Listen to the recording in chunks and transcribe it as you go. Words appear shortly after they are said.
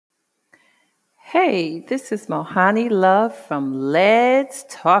Hey, this is Mohani Love from Let's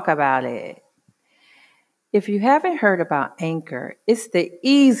Talk About It. If you haven't heard about Anchor, it's the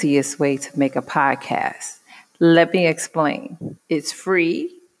easiest way to make a podcast. Let me explain. It's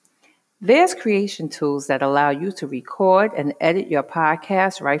free. There's creation tools that allow you to record and edit your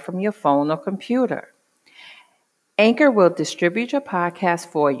podcast right from your phone or computer. Anchor will distribute your podcast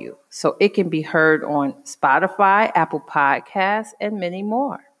for you so it can be heard on Spotify, Apple Podcasts, and many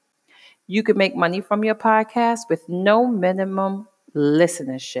more. You can make money from your podcast with no minimum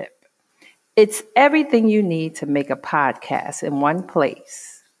listenership. It's everything you need to make a podcast in one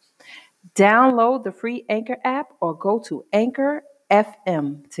place. Download the free Anchor app or go to Anchor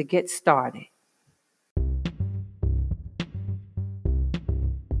FM to get started.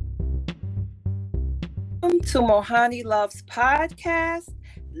 Welcome to Mohani Love's podcast.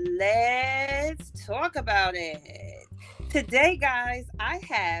 Let's talk about it. Today, guys, I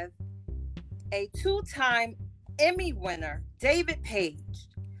have a two-time Emmy winner, David Page,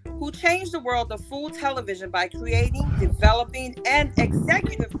 who changed the world of food television by creating, developing, and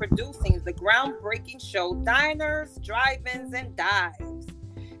executive producing the groundbreaking show Diners, Drive-Ins, and Dives.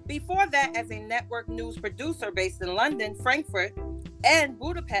 Before that, as a network news producer based in London, Frankfurt, and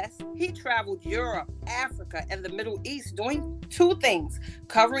Budapest, he traveled Europe, Africa, and the Middle East doing two things: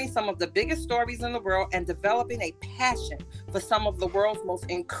 covering some of the biggest stories in the world and developing a passion for some of the world's most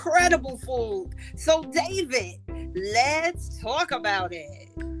incredible food. So, David, let's talk about it.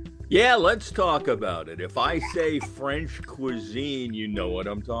 Yeah, let's talk about it. If I say French cuisine, you know what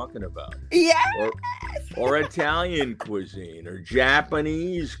I'm talking about. Yeah. Or Italian cuisine or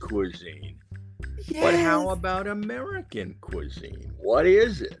Japanese cuisine. Yes. But how about American cuisine? What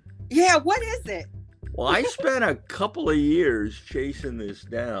is it? Yeah, what is it? Well, I spent a couple of years chasing this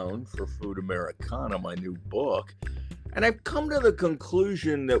down for Food Americana, my new book, and I've come to the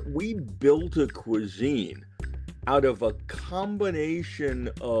conclusion that we built a cuisine out of a combination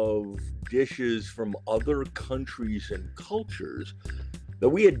of dishes from other countries and cultures that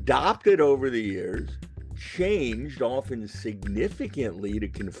we adopted over the years, changed often significantly to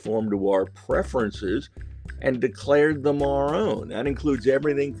conform to our preferences, and declared them our own. That includes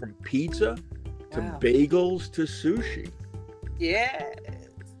everything from pizza to bagels to sushi. Yes.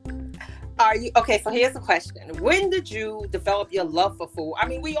 Are you okay? So here's the question: when did you develop your love for food? I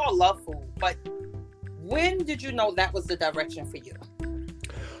mean, we all love food, but when did you know that was the direction for you?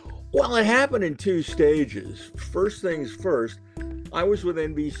 Well, it happened in two stages. First things first, I was with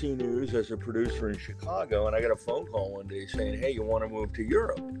NBC News as a producer in Chicago, and I got a phone call one day saying, hey, you want to move to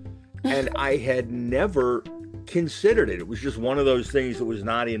Europe? And I had never considered it. It was just one of those things that was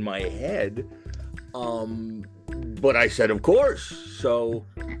not in my head. But I said, of course. So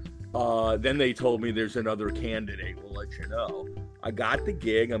then they told me there's another candidate. We'll let you know. I got the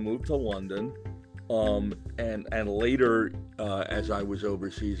gig. I moved to London. And later, as I was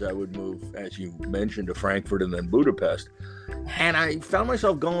overseas, I would move, as you mentioned, to Frankfurt and then Budapest. And I found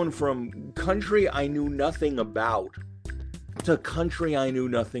myself going from country I knew nothing about to country I knew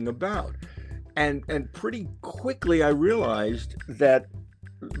nothing about. And pretty quickly I realized that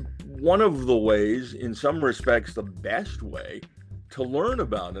one of the ways, in some respects the best way, to learn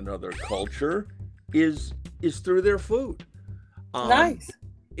about another culture is through their food. Nice.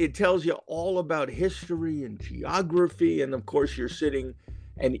 It tells you all about history and geography. And of course, you're sitting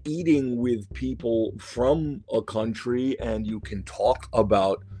and eating with people from a country, and you can talk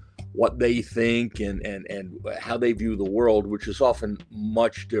about what they think and how they view the world, which is often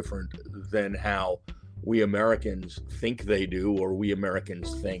much different than how we Americans think they do, or we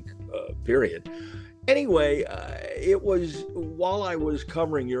Americans think, period. Anyway, it was while I was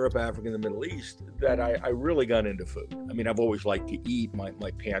covering Europe, Africa, and the Middle East that I really got into food. I mean, I've always liked to eat.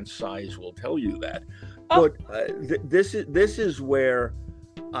 My pants size will tell you that. But this is where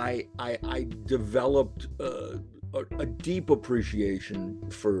I developed a deep appreciation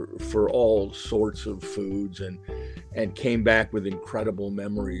for all sorts of foods and came back with incredible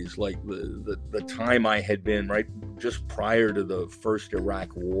memories, like the time I had been right just prior to the first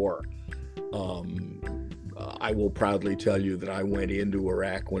Iraq War. I will proudly tell you that I went into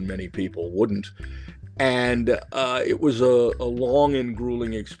Iraq when many people wouldn't. And it was a long and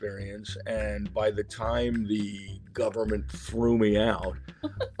grueling experience. And by the time the government threw me out,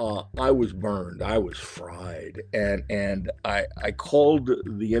 I was burned. I was fried. And I called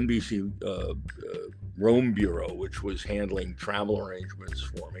the NBC Rome Bureau, which was handling travel arrangements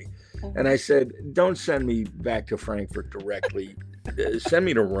for me. And I said, don't send me back to Frankfurt directly. Send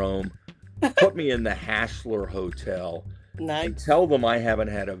me to Rome. Put me in the Hassler Hotel. Nice. And tell them I haven't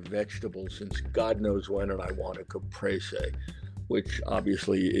had a vegetable since God knows when, and I want a caprese. which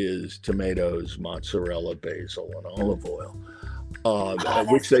obviously is tomatoes, mozzarella, basil, and olive oil,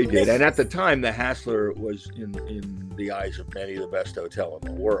 which they did. And at the time, the Hassler was, in the eyes of many, the best hotel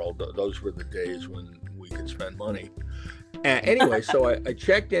in the world. Those were the days when we could spend money. Anyway, so I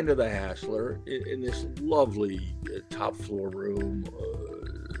checked into the Hassler in this lovely top floor room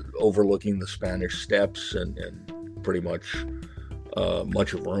overlooking the Spanish Steps and pretty much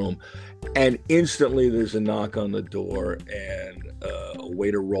much of Rome. And instantly there's a knock on the door, and a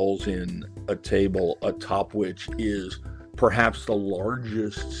waiter rolls in a table atop which is perhaps the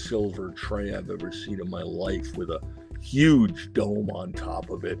largest silver tray I've ever seen in my life, with a huge dome on top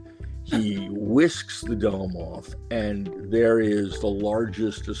of it. He whisks the dome off, and there is the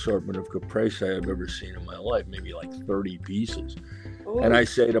largest assortment of caprese I've ever seen in my life, maybe like 30 pieces. Ooh. And I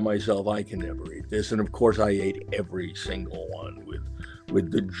say to myself, I can never eat this. And of course, I ate every single one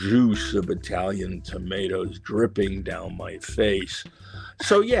with the juice of Italian tomatoes dripping down my face.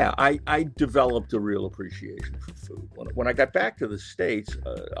 So yeah, I developed a real appreciation for food. When I got back to the States,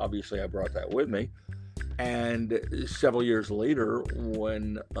 obviously I brought that with me. And several years later,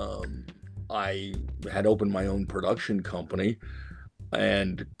 when I had opened my own production company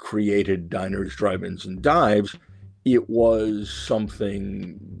and created Diners, Drive-Ins, and Dives, it was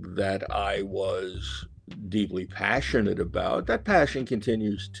something that I was deeply passionate about. That passion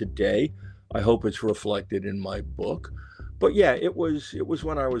continues today. I hope it's reflected in my book. But yeah, it was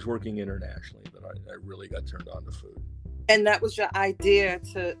when I was working internationally that I really got turned on to food. And that was your idea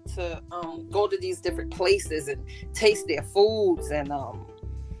to go to these different places and taste their foods, and I'm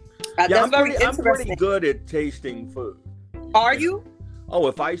pretty good at tasting food. Are you? Oh,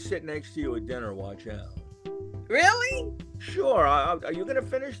 if I sit next to you at dinner, watch out. Really? Sure. Are you going to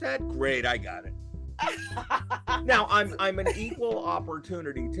finish that? Great, I got it. Now, I'm an equal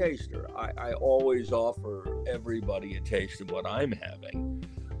opportunity taster. I always offer everybody a taste of what I'm having.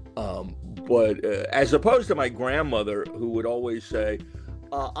 But as opposed to my grandmother, who would always say,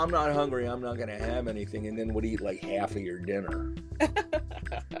 I'm not hungry, I'm not going to have anything, and then would eat like half of your dinner.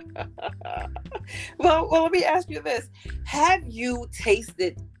 Well, let me ask you this. Have you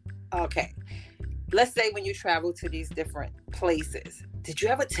tasted, okay, let's say when you travel to these different places, did you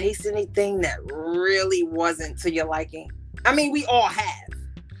ever taste anything that really wasn't to your liking? I mean, we all have.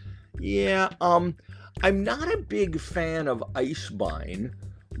 Yeah, I'm not a big fan of Eisbein,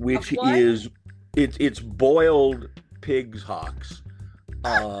 which is it's boiled pig's hocks.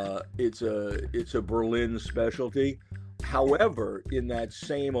 It's a Berlin specialty. However, in that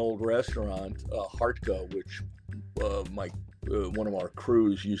same old restaurant, Hartke, which one of our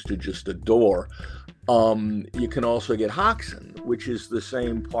crews used to just adore, you can also get Haxen, which is the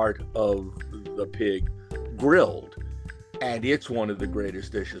same part of the pig grilled. And it's one of the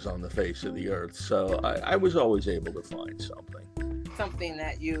greatest dishes on the face of the earth. So I was always able to find something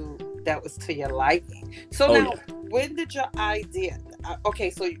that was to your liking. So now, when did your idea? Okay,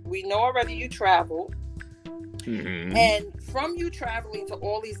 so we know already you traveled, and from you traveling to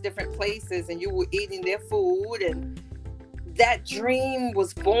all these different places, and you were eating their food, and that dream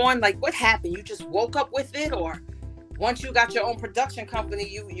was born. Like, what happened? You just woke up with it, or once you got your own production company,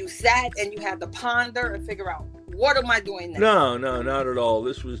 you sat and you had to ponder and figure out, what am I doing now? No, not at all.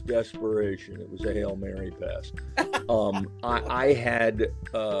 This was desperation. It was a Hail Mary pass. I had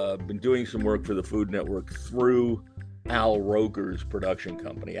been doing some work for the Food Network through Al Roker's production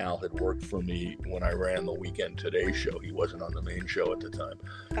company. Al had worked for me when I ran the Weekend Today show. He wasn't on the main show at the time.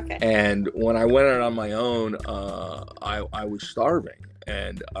 Okay. And when I went out on my own, I was starving.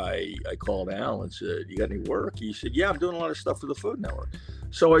 And I called Al and said, you got any work? He said, yeah, I'm doing a lot of stuff for the Food Network.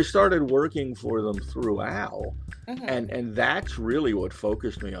 So I started working for them through Al. And that's really what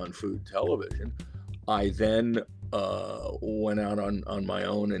focused me on food television. I then went out on my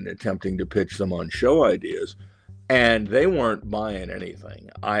own and attempting to pitch them on show ideas. And they weren't buying anything.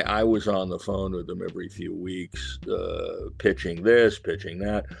 I was on the phone with them every few weeks, pitching this, pitching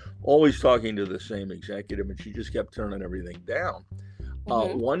that, always talking to the same executive, and she just kept turning everything down.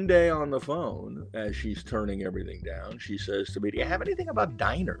 One day on the phone, as she's turning everything down, she says to me, do you have anything about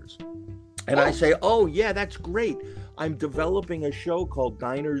diners? And I say, oh, yeah, that's great. I'm developing a show called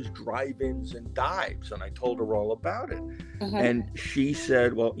Diners, Drive-Ins, and Dives. And I told her all about it. And she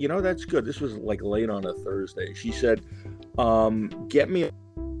said, well, that's good. This was like late on a Thursday. She said, get me a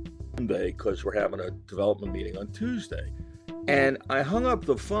Monday because we're having a development meeting on Tuesday. And I hung up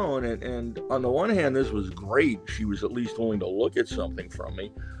the phone, and on the one hand, this was great. She was at least willing to look at something from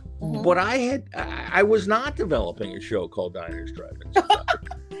me. But I was not developing a show called Diners, Drive-Ins, and Dives.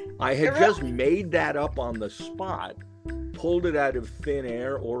 I had just made that up on the spot, pulled it out of thin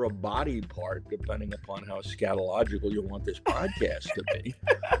air or a body part, depending upon how scatological you want this podcast to be.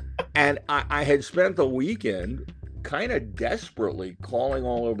 And I had spent the weekend kind of desperately calling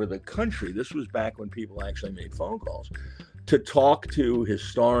all over the country. This was back when people actually made phone calls to talk to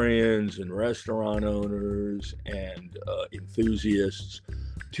historians and restaurant owners and enthusiasts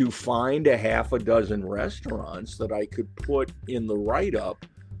to find a half a dozen restaurants that I could put in the write-up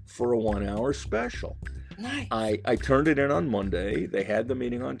for a 1-hour special. Nice. I turned it in on Monday. They had the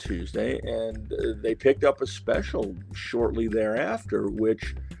meeting on Tuesday, and they picked up a special shortly thereafter,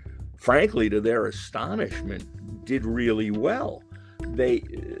 which, frankly, to their astonishment, did really well. They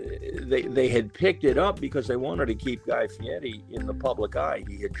had picked it up because they wanted to keep Guy Fieri in the public eye.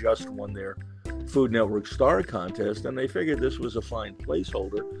 He had just won their Food Network Star Contest, and they figured this was a fine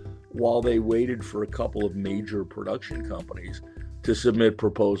placeholder while they waited for a couple of major production companies to submit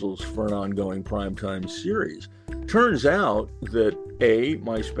proposals for an ongoing primetime series. Turns out that A,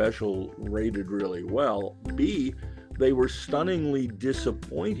 my special rated really well, B, they were stunningly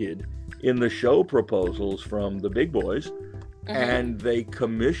disappointed in the show proposals from the big boys, and they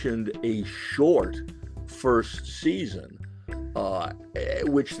commissioned a short first season,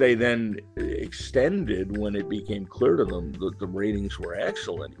 which they then extended when it became clear to them that the ratings were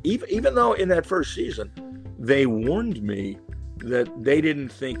excellent. Even though in that first season, they warned me that they didn't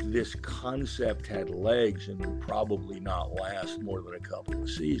think this concept had legs and would probably not last more than a couple of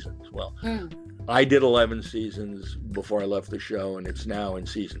seasons. Well, I did 11 seasons before I left the show, and it's now in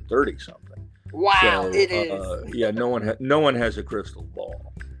season 30-something. Wow, so, it is. Yeah, no one has a crystal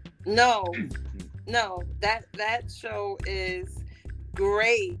ball. No, that show is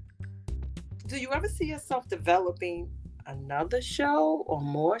great. Do you ever see yourself developing another show or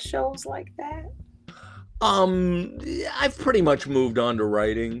more shows like that? I've pretty much moved on to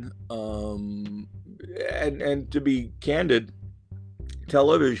writing. And to be candid,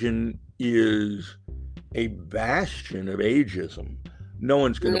 television is a bastion of ageism. No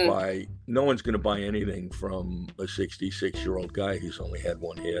one's going to buy anything from a 66-year-old guy who's only had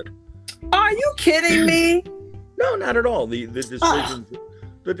one hit. Are you kidding me? No, not at all. The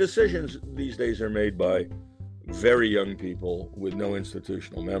decisions these days are made by very young people with no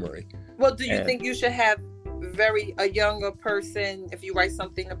institutional memory. Well, do you think you should have a younger person if you write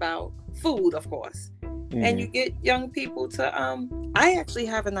something about food, of course, and you get young people to I actually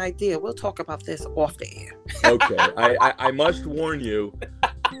have an idea. We'll talk about this off the air. Okay. I must warn you,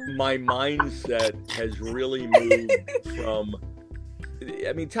 my mindset has really moved from,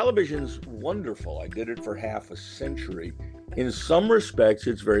 television's wonderful. I did it for half a century. In some respects,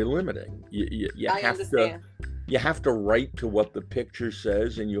 it's very limiting. You have to write to what the picture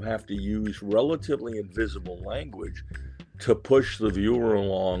says, and you have to use relatively invisible language to push the viewer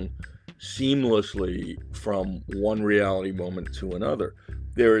along seamlessly from one reality moment to another.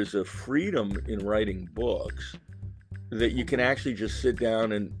 There is a freedom in writing books that you can actually just sit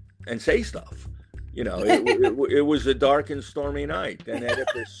down and say stuff. It was a dark and stormy night, and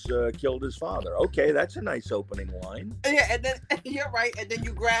Oedipus killed his father. Okay, that's a nice opening line. Yeah, and then you're right, and then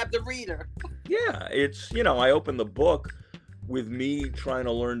you grab the reader. Yeah, it's, I open the book with me trying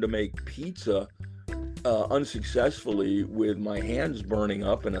to learn to make pizza unsuccessfully with my hands burning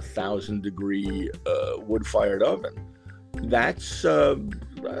up in a 1,000-degree wood-fired oven. That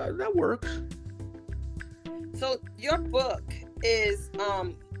works. So your book is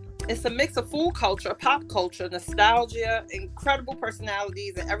it's a mix of food culture, pop culture, nostalgia, incredible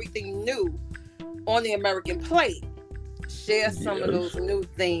personalities, and everything new on the American plate. Share some of those new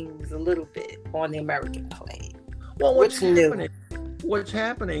things a little bit on the American plate. Well, what's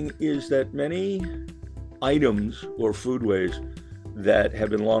happening is that many items or foodways that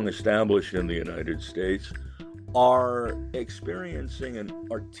have been long established in the United States are experiencing an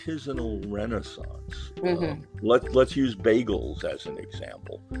artisanal renaissance. Let's use bagels as an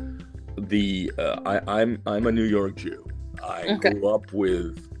example. I'm a New York Jew. I grew up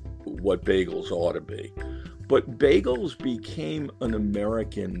with what bagels ought to be. But bagels became an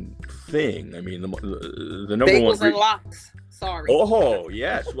American thing. The number bagels one. Bagels and lox. Sorry. Oh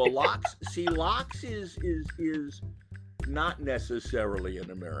yes. Well, lox. See, lox is not necessarily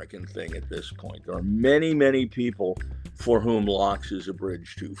an American thing at this point. There are many, many people for whom lox is a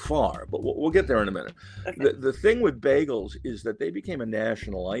bridge too far. But we'll get there in a minute. Okay. The thing with bagels is that they became a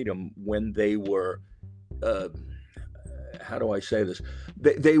national item when they were. How do I say this?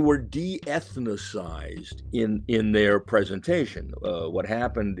 They were de-ethnicized in their presentation. What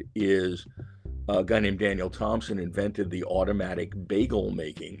happened is a guy named Daniel Thompson invented the automatic bagel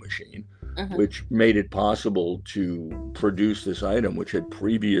making machine, which made it possible to produce this item, which had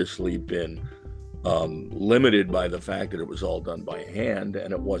previously been limited by the fact that it was all done by hand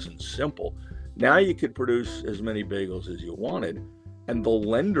and it wasn't simple. Now you could produce as many bagels as you wanted. And the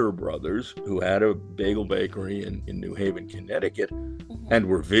Lender brothers, who had a bagel bakery in New Haven, Connecticut, and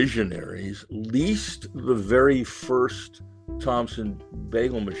were visionaries, leased the very first Thompson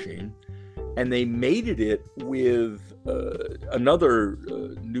bagel machine, and they mated it with another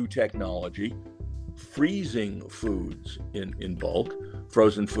new technology, freezing foods in bulk.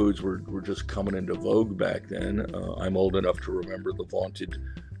 Frozen foods were just coming into vogue back then. I'm old enough to remember the vaunted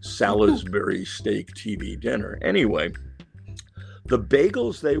Salisbury steak TV dinner. Anyway, the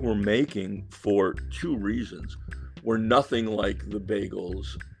bagels they were making, for two reasons, were nothing like the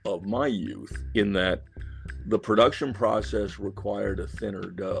bagels of my youth, in that the production process required a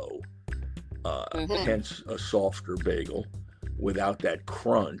thinner dough, hence a softer bagel without that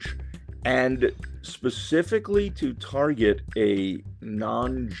crunch. And specifically to target a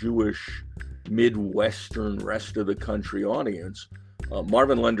non-Jewish Midwestern rest of the country audience,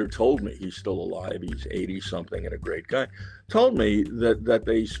 Marvin Lender told me, he's still alive, he's 80-something and a great guy, told me that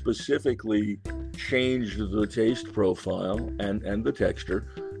they specifically changed the taste profile and the texture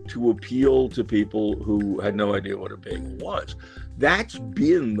to appeal to people who had no idea what a bagel was. That's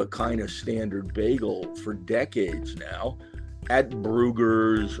been the kind of standard bagel for decades now at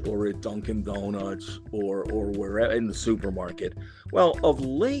Bruegger's or at Dunkin' Donuts or wherever in the supermarket. Well, of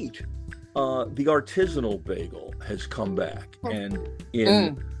late, the artisanal bagel has come back, and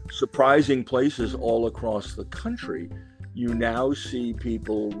in surprising places all across the country, you now see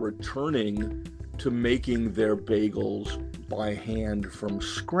people returning to making their bagels by hand from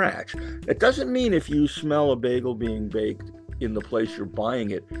scratch. It doesn't mean if you smell a bagel being baked in the place you're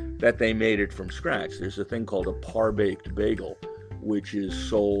buying it that they made it from scratch. There's a thing called a par-baked bagel, which is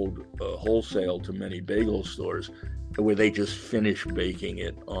sold wholesale to many bagel stores, where they just finish baking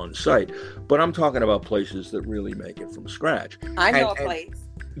it on site. But I'm talking about places that really make it from scratch. I know a place.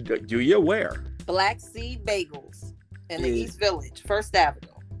 Do you? Where? Black Seed Bagels in the East Village, First Avenue.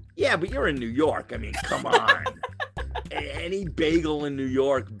 Yeah, but you're in New York. I mean, come on. Any bagel in New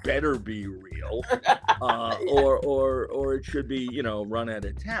York better be real, or it should be, run out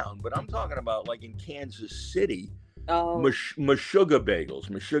of town. But I'm talking about like in Kansas City, Meshuggah bagels.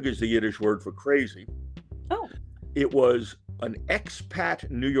 Meshuggah is the Yiddish word for crazy. Oh. It was an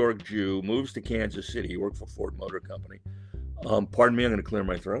expat New York Jew, moves to Kansas City. He worked for Ford Motor Company. Pardon me, I'm going to clear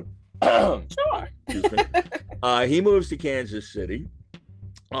my throat. Sure. Excuse me. He moves to Kansas City,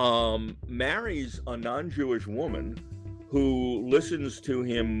 marries a non-Jewish woman who listens to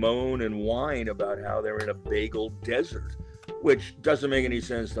him moan and whine about how they're in a bagel desert, which doesn't make any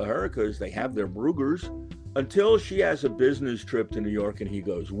sense to her because they have their Bruegger's, until she has a business trip to New York and he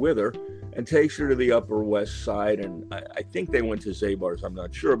goes with her and takes her to the Upper West Side. And I think they went to Zabar's, I'm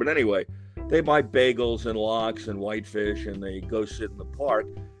not sure. But anyway, they buy bagels and lox and whitefish and they go sit in the park.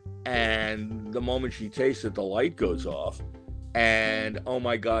 And the moment she tastes it, the light goes off. And oh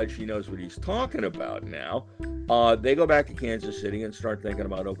my God, she knows what he's talking about now. They go back to Kansas City and start thinking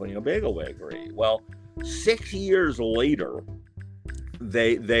about opening a bagel bakery. Well, 6 years later,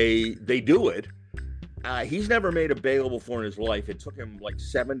 they do it. He's never made a bagel before in his life. It took him like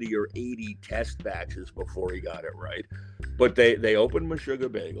 70 or 80 test batches before he got it right. But they opened Meshuggah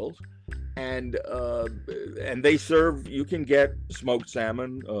Bagels, and they serve. You can get smoked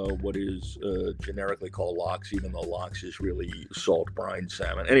salmon, what is generically called lox, even though lox is really salt brine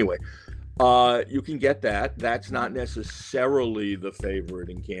salmon. Anyway, you can get that. That's not necessarily the favorite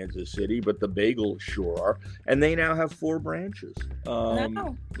in Kansas City, but the bagels sure are. And they now have 4 branches.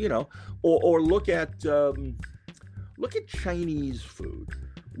 Or look at Chinese food,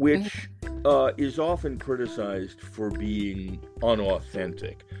 which is often criticized for being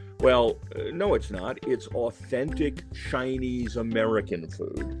unauthentic. Well, no, it's not. It's authentic Chinese American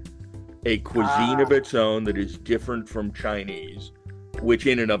food, a cuisine of its own that is different from Chinese, which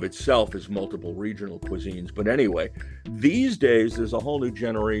in and of itself is multiple regional cuisines. But anyway, these days, there's a whole new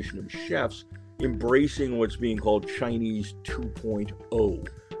generation of chefs embracing what's being called Chinese 2.0,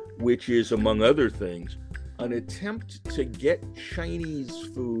 which is, among other things, an attempt to get Chinese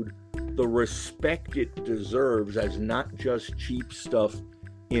food the respect it deserves as not just cheap stuff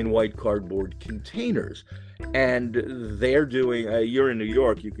in white cardboard containers. And they're doing, you're in New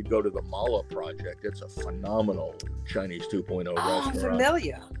York, you could go to the Mala Project. It's a phenomenal Chinese 2.0 restaurant. I'm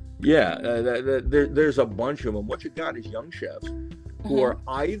familiar. Yeah, there's a bunch of them. What you got is young chefs who are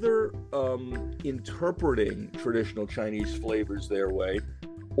either interpreting traditional Chinese flavors their way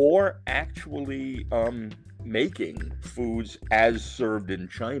or actually making foods as served in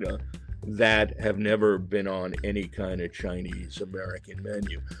China that have never been on any kind of Chinese American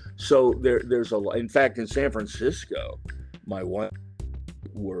menu. So there's a lot. In fact, in San Francisco, my wife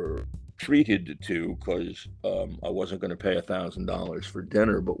were treated to, because I wasn't going to pay $1,000 for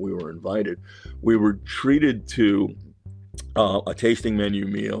dinner, but we were invited. We were treated to a tasting menu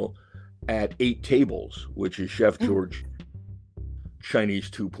meal at 8 Tables, which is Chef George Chinese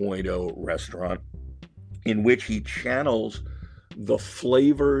 2.0 restaurant, in which he channels the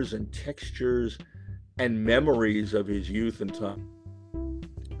flavors and textures and memories of his youth and time,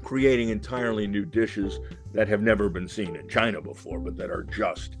 creating entirely new dishes that have never been seen in China before, but that are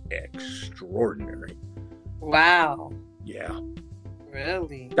just extraordinary. Wow. Yeah.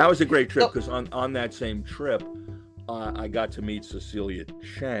 Really? That was a great trip, because on that same trip, I got to meet Cecilia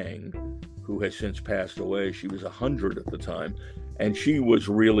Chang, who has since passed away. She was 100 at the time, and she was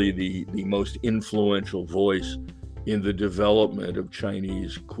really the most influential voice in the development of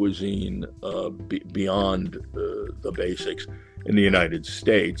Chinese cuisine beyond the basics in the United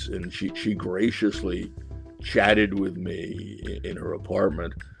States. And she graciously chatted with me in her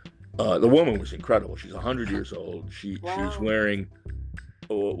apartment. The woman was incredible. She's 100 years old. She's wearing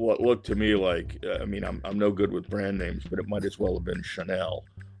what looked to me like, I'm no good with brand names, but it might as well have been Chanel.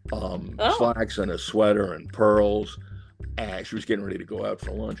 Slacks and a sweater and pearls. And she was getting ready to go out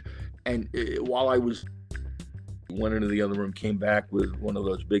for lunch. And while I went into the other room, came back with one of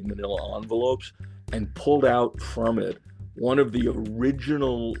those big manila envelopes and pulled out from it one of the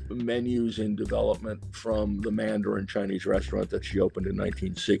original menus in development from the Mandarin Chinese restaurant that she opened in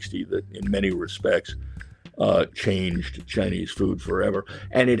 1960, that in many respects changed Chinese food forever.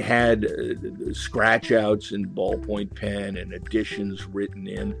 And it had scratch outs in ballpoint pen and additions written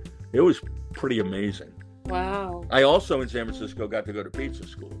in. It was pretty amazing. Wow. I also in San Francisco got to go to pizza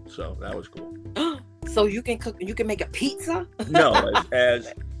school, so that was cool. So you can cook, you can make a pizza? No,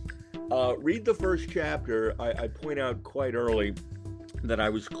 as read the first chapter, I point out quite early that I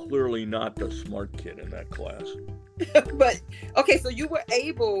was clearly not the smart kid in that class. But okay, so you were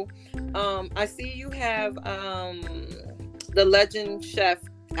able, I see you have the legend chef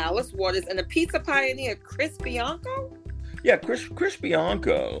Alice Waters and the pizza pioneer Chris Bianco? Yeah, Chris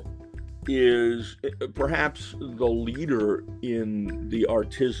Bianco is perhaps the leader in the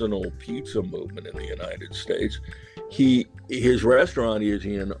artisanal pizza movement in the United States. His restaurant is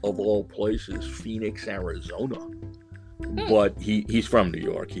in, of all places, Phoenix, Arizona. But he's from New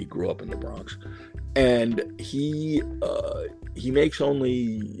York. He grew up in the Bronx. And he makes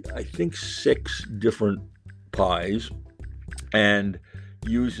only, I think, 6 different pies and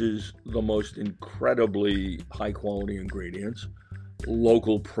uses the most incredibly high quality ingredients,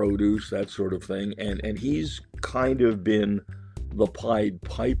 local produce, that sort of thing. And he's kind of been the Pied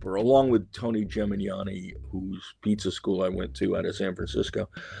Piper, along with Tony Gemignani, whose pizza school I went to out of San Francisco,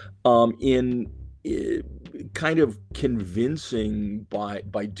 in kind of convincing by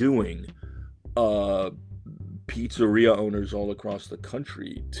doing pizzeria owners all across the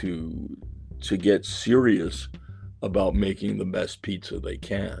country to get serious about making the best pizza they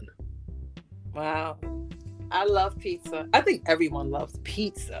can. Wow. I love pizza. I think everyone loves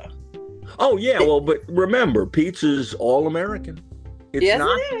pizza. Oh yeah, well, but remember, pizza's all American. It's yes,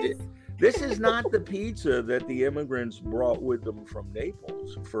 not. it is. This is not the pizza that the immigrants brought with them from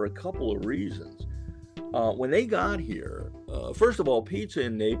Naples for a couple of reasons. When they got here, first of all, pizza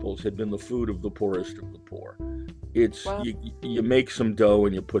in Naples had been the food of the poorest of the poor. It's wow. You make some dough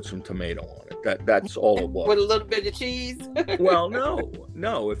and you put some tomato on it. That's all it was. With a little bit of cheese. Well,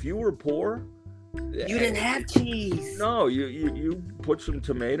 no. If you were poor, you didn't have cheese. No, you put some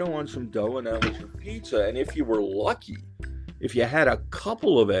tomato on some dough and that was your pizza. And if you were lucky, if you had a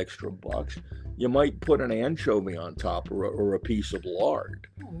couple of extra bucks, you might put an anchovy on top or a piece of lard.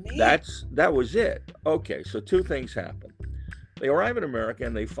 Oh, that was it. Okay, so 2 things happen. They arrive in America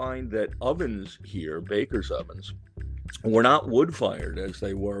and they find that ovens here, baker's ovens, were not wood-fired as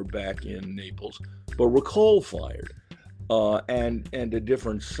they were back in Naples, but were coal-fired and a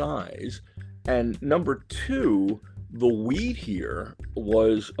different size. And number 2, the wheat here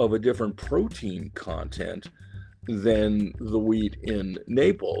was of a different protein content than the wheat in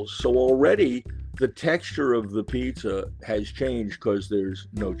Naples. So already the texture of the pizza has changed because there's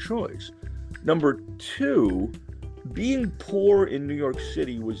no choice. Number 2, being poor in New York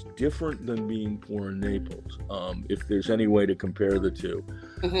City was different than being poor in Naples, if there's any way to compare the two.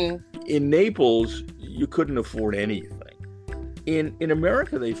 Mm-hmm. In Naples, you couldn't afford anything. In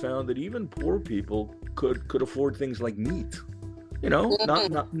America, they found that even poor people could afford things like meat. You know,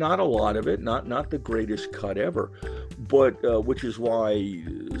 not a lot of it, not the greatest cut ever, but which is why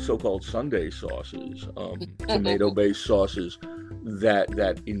so-called Sunday sauces, tomato-based sauces,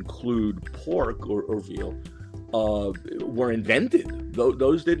 that include pork or veal were invented.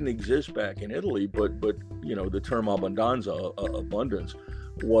 Those didn't exist back in Italy, but the term abbondanza, abundance,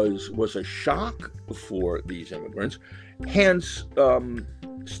 was a shock for these immigrants. Hence,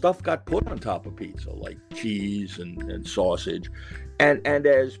 stuff got put on top of pizza, like cheese and sausage, and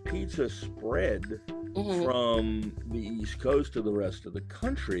as pizza spread from the East Coast to the rest of the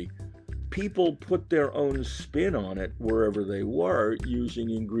country, people put their own spin on it wherever they were, using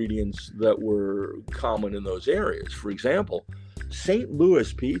ingredients that were common in those areas. For example, St.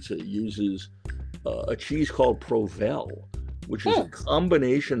 Louis pizza uses a cheese called Provel, which is a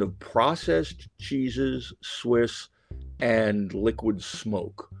combination of processed cheeses, Swiss, and liquid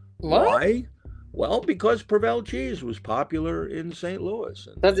smoke. What? Why? Well, because Provel cheese was popular in St. Louis.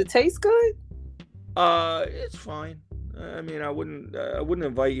 Does it taste good? It's fine. I mean, I wouldn't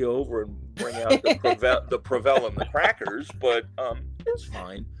invite you over and bring out the Provel and the crackers, but it's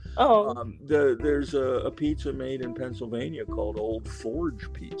fine. Oh, There's a pizza made in Pennsylvania called Old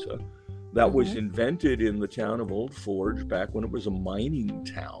Forge Pizza that was invented in the town of Old Forge back when it was a mining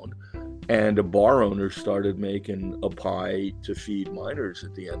town, and a bar owner started making a pie to feed miners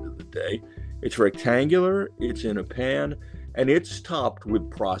at the end of the day. It's rectangular, it's in a pan, and it's topped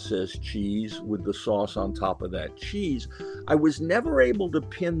with processed cheese with the sauce on top of that cheese. I was never able to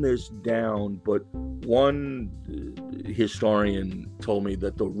pin this down, but one historian told me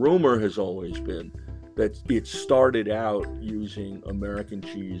that the rumor has always been that it started out using American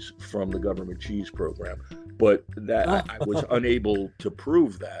cheese from the government cheese program, but that I was unable to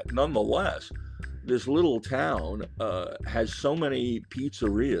prove that. Nonetheless, this little town has so many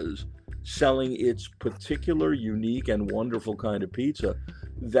pizzerias selling its particular, unique, and wonderful kind of pizza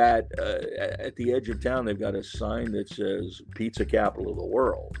that at the edge of town, they've got a sign that says pizza capital of the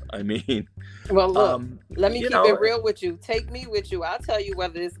world. I mean, well, look, let me keep it real with you. Take me with you. I'll tell you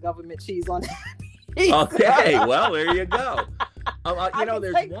whether it's government cheese on that pizza. Okay, well, there you go.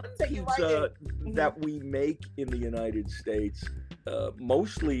 There's one pizza that we make in the United States,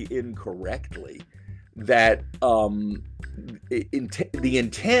 mostly incorrectly, that the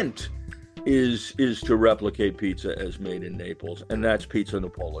intent is to replicate pizza as made in Naples, and that's pizza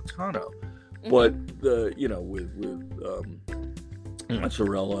Napolitano. But with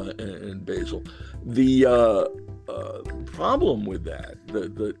mozzarella and basil. The problem with that,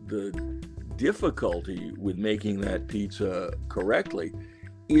 the difficulty with making that pizza correctly,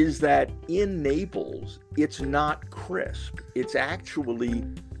 is that in Naples it's not crisp. It's actually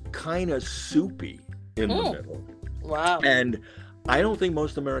kind of soupy in the middle. Wow. And I don't think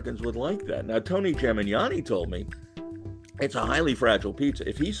most Americans would like that. Now, Tony Gemignani told me it's a highly fragile pizza.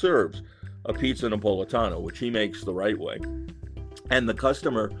 If he serves a pizza Napolitano, which he makes the right way, and the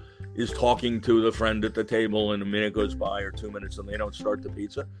customer is talking to the friend at the table and a minute goes by or 2 minutes and they don't start the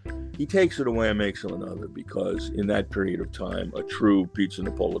pizza, he takes it away and makes him another, because in that period of time, a true pizza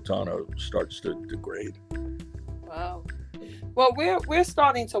Napolitano starts to degrade. Wow. Well, we're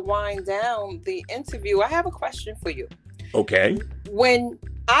starting to wind down the interview. I have a question for you. Okay. When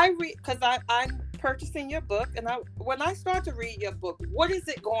I read, because I'm purchasing your book, and when I start to read your book, what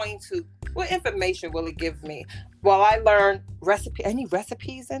information will it give me? Will I learn any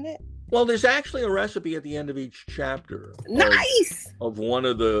recipes in it? Well, there's actually a recipe at the end of each chapter. Nice! Of one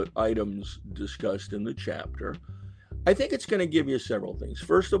of the items discussed in the chapter. I think it's going to give you several things.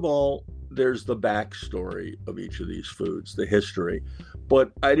 First of all, there's the backstory of each of these foods, the history.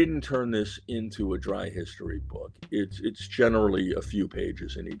 But I didn't turn this into a dry history book. It's generally a few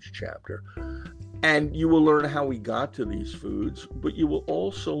pages in each chapter. And you will learn how we got to these foods, but you will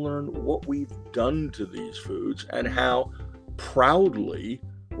also learn what we've done to these foods and how proudly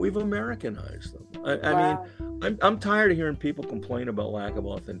we've Americanized them. I mean, I'm tired of hearing people complain about lack of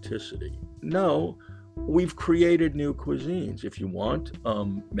authenticity. No, we've created new cuisines. If you want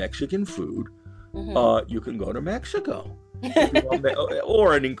Mexican food, you can go to Mexico.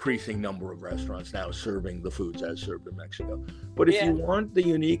 Or an increasing number of restaurants now serving the foods as served in Mexico. But if you want the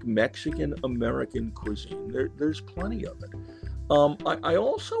unique Mexican-American cuisine, there's plenty of it. I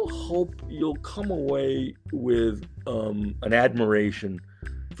also hope you'll come away with an admiration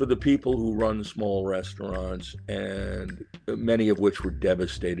for the people who run small restaurants, and many of which were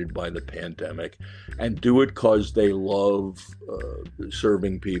devastated by the pandemic, and do it because they love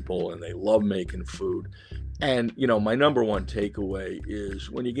serving people and they love making food. And, my number one takeaway is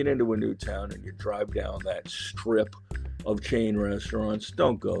when you get into a new town and you drive down that strip of chain restaurants,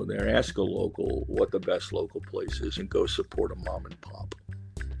 don't go there. Ask a local what the best local place is and go support a mom and pop.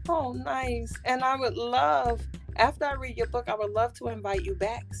 Oh, nice. And I would love, after I read your book, I would love to invite you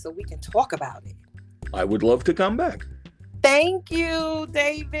back so we can talk about it. I would love to come back. Thank Thank you,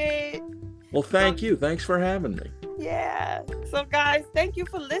 David. Well, thank you. Thanks for having me. Yeah. So, guys, thank you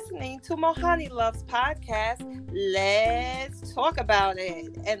for listening to Mohani Loves podcast. Let's talk about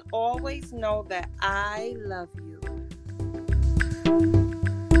it. And always know that I love you.